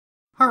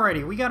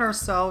Alrighty, we got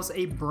ourselves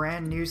a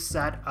brand new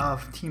set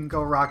of Team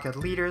Go Rocket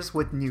leaders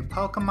with new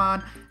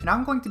Pokemon, and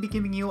I'm going to be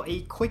giving you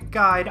a quick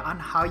guide on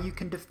how you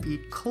can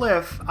defeat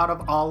Cliff out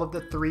of all of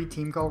the 3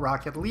 Team Go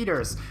Rocket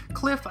leaders.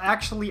 Cliff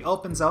actually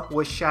opens up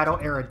with Shadow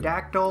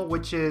Aerodactyl,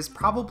 which is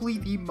probably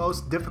the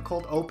most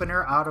difficult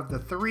opener out of the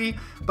 3,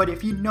 but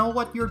if you know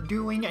what you're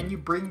doing and you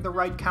bring the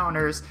right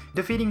counters,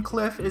 defeating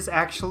Cliff is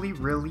actually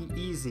really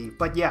easy.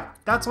 But yeah,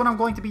 that's what I'm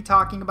going to be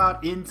talking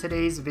about in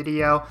today's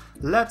video.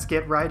 Let's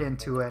get right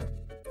into it.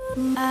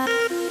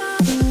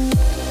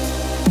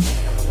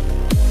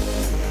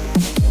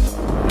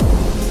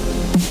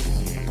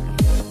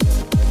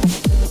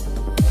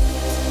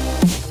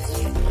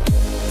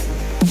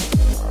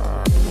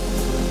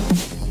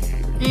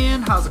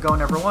 How's it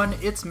going, everyone?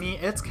 It's me,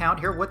 it's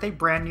Count here with a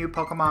brand new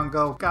Pokemon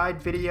Go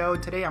guide video.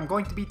 Today I'm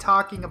going to be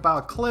talking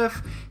about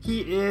Cliff. He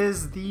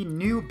is the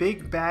new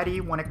big baddie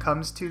when it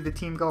comes to the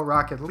Team Go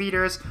Rocket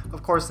leaders.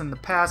 Of course, in the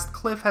past,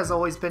 Cliff has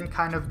always been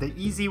kind of the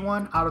easy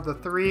one out of the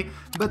 3,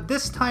 but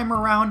this time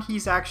around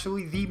he's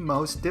actually the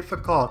most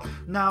difficult.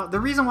 Now, the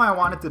reason why I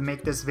wanted to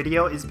make this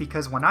video is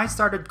because when I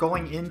started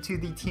going into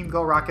the Team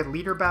Go Rocket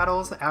leader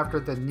battles after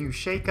the new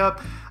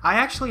shakeup, I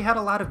actually had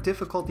a lot of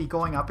difficulty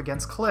going up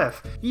against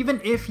Cliff. Even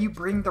if you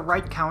bring the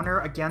right counter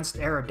against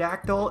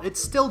Aerodactyl, it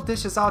still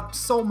dishes out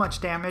so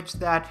much damage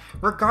that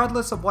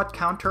regardless of what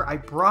counter I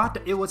brought,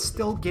 it was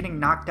still getting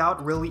knocked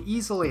out really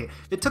easily.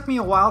 It took me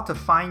a while to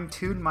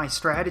fine-tune my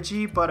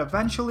strategy, but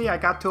eventually I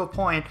got to a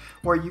point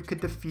where you could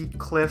defeat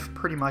Cliff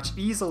pretty much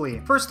easily.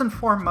 First and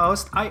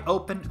foremost, I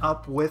open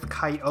up with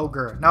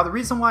Kyogre. Now, the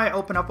reason why I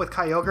open up with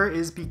Kyogre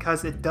is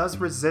because it does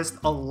resist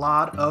a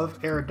lot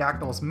of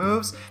Aerodactyl's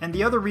moves, and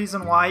the other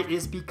reason why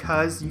is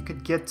because you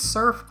could get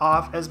Surf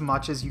off as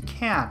much as you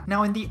can.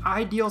 Now, in the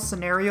ideal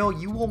scenario,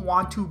 you will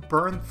want to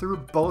burn through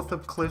both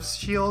of Cliff's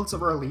shields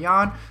early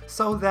on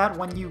so that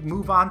when you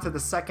move on to the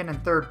second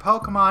and third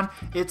Pokemon,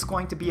 it's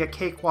going to be a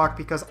cakewalk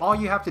because all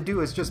you have to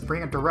do is just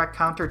bring a direct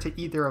counter to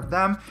either of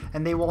them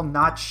and they will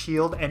not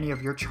shield any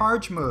of your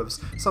charge moves.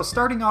 So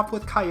starting off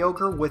with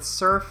Kyogre with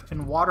Surf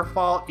and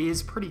Waterfall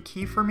is pretty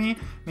key for me,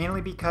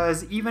 mainly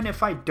because even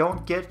if I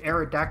don't get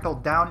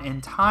Aerodactyl down in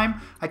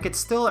time, I could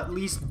still at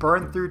least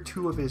burn through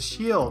 2 of his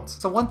shields.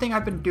 So one thing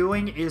I've been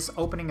doing is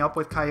opening up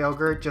with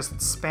Kyogre, just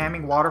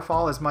spamming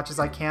Waterfall as much as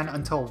I can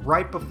until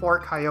right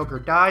before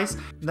Kyogre dies.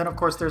 And then of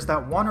course there's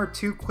that 1 or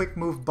 2 quick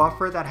move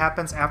buffer that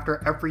happens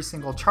after every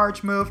single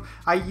charge move.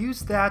 I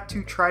use that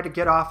to try to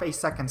get off a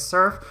second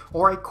Surf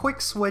or a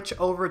quick switch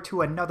over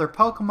to another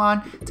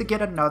Pokemon to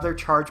get another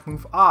charge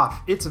move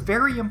off. It's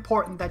very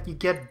important that you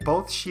get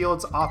both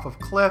shields off of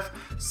Cliff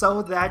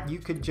so that you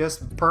could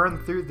just burn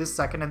through the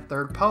second and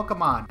third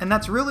Pokemon. And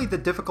that's really the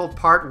difficult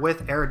part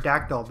with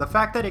Aerodactyl. The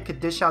fact that it could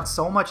dish out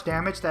so much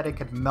damage that it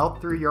could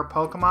melt through your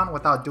Pokemon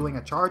without doing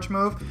a charge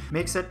move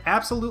makes it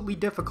absolutely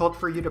difficult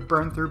for you to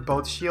burn through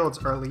both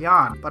shields early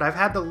on. But I've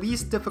had the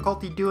least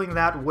difficulty doing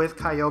that with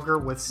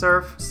Kyogre with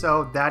Surf,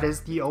 so that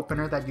is the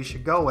opener that you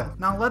should go with.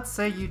 Now let's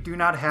say you do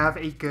not have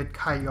a good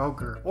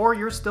Kyogre, or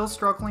you're still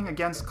struggling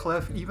against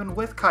Cliff even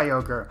with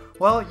Kyogre.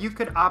 Well, you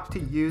could opt to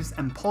use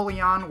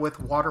Empoleon with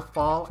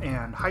Waterfall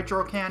and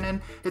Hydro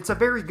Cannon. It's a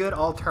very good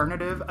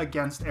alternative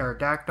against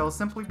Aerodactyl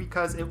simply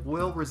because it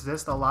will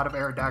resist a lot of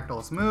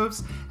Aerodactyl's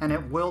moves and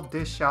it will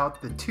dish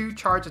out the 2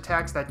 charge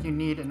attacks that you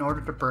need in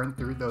order to burn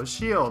through those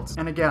shields.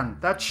 And again,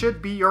 that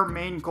should be your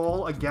main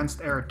goal against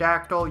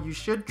Aerodactyl. You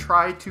should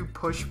try to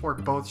push for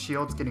both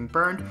shields getting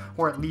burned,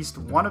 or at least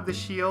one of the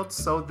shields,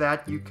 so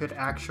that you could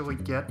actually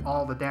get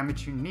all the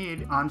damage you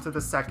need onto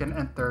the second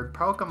and third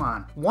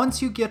Pokemon.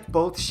 Once you get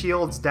both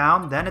shields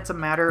down, then it's a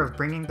matter of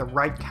bringing the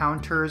right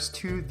counters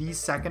to the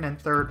second and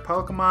third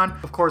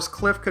Pokemon. Of course,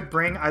 Cliff could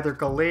bring either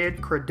Gallade,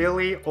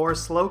 Cradily, or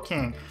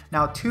Slowking.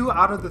 Now, 2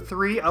 out of the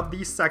 3 of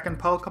these second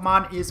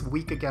Pokemon is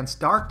weak against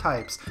dark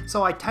types,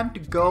 so I tend to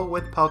go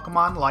with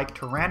Pokemon like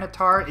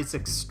Tyranitar. It's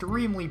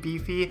extremely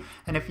beefy,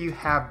 and if you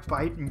have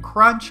Bite and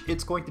Crunch,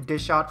 it's going to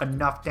dish out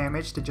enough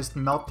damage to just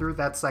melt through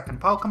that second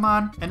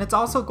Pokemon, and it's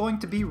also going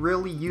to be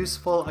really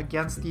useful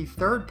against the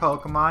third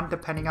Pokemon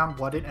depending on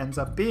what it ends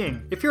up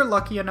being. If you're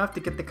lucky enough to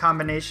get the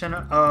combination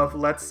of,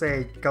 let's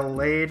say,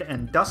 Gallade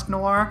and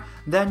Dusknoir,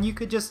 then you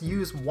could just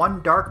use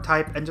 1 dark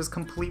type and just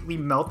completely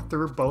melt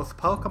through both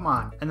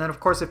Pokemon. And then of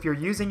course if you're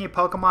using a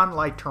Pokemon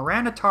like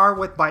Tyranitar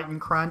with Bite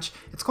and Crunch,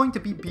 it's going to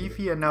be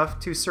beefy enough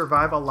to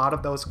survive a lot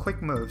of those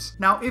quick moves.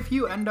 Now, if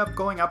you end up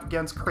going up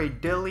against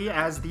Cradily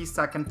as the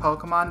second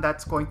Pokemon,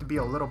 that's going to be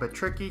a little bit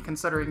tricky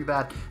considering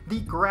that the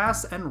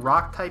grass and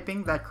rock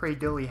typing that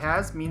Cradily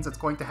has means it's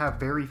going to have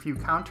very few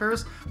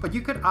counters, but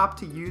you could opt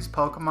to use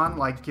Pokemon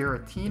like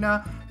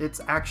Giratina.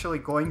 It's actually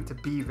going to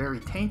be very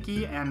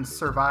tanky and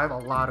survive a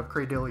lot of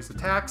Cradily's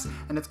attacks,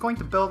 and it's going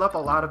to build up a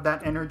lot of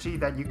that energy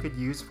that you could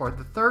use for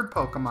the third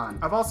Pokemon.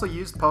 I've also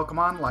used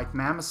Pokemon like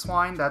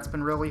Mamoswine, that's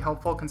been really really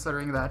helpful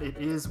considering that it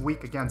is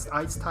weak against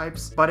ice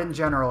types. But in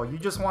general, you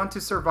just want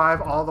to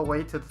survive all the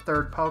way to the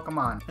third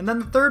Pokemon. And then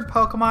the third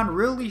Pokemon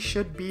really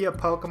should be a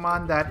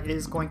Pokemon that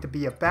is going to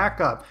be a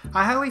backup.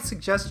 I highly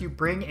suggest you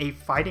bring a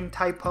fighting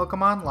type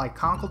Pokemon like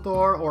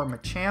Conkeldurr or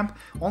Machamp,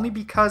 only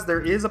because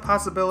there is a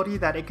possibility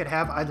that it could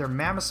have either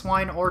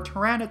Mamoswine or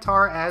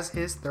Tyranitar as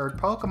his third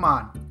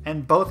Pokemon.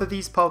 And both of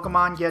these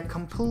Pokemon get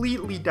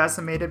completely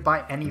decimated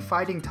by any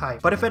fighting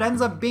type. But if it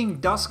ends up being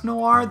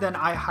Dusknoir, then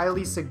I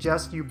highly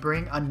suggest you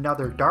bring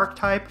another dark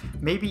type.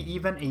 Maybe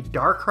even a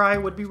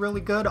Darkrai would be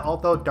really good,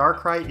 although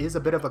Darkrai is a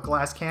bit of a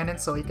glass cannon,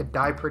 so he could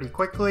die pretty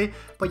quickly.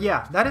 But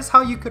yeah, that is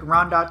how you could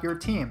round out your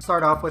team.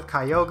 Start off with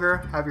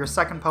Kyogre, have your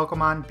second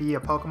Pokemon be a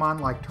Pokemon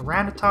like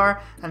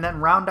Tyranitar, and then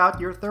round out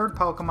your third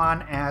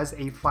Pokemon as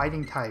a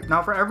fighting type.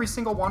 Now for every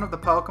single one of the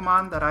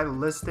Pokemon that I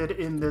listed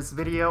in this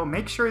video,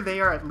 make sure they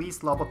are at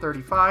least level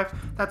 35.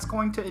 That's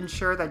going to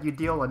ensure that you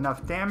deal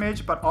enough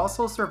damage, but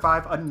also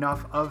survive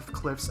enough of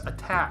Cliff's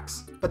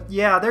attacks. But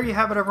yeah, there you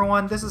have it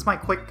everyone. This is my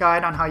quick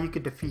guide on how you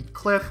could defeat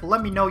Cliff.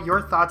 Let me know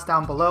your thoughts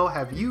down below.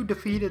 Have you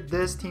defeated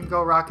this Team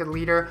Go Rocket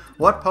leader?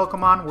 What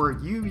Pokemon were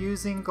you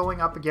using going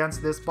up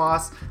against this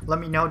boss? Let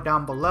me know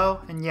down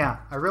below. And yeah,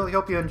 I really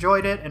hope you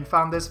enjoyed it and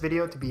found this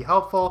video to be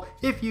helpful.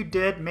 If you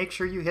did, make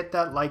sure you hit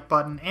that like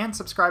button and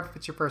subscribe if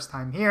it's your first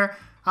time here.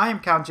 I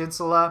am Count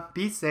Jinsula.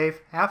 Be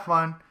safe, have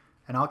fun,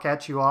 and I'll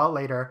catch you all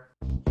later.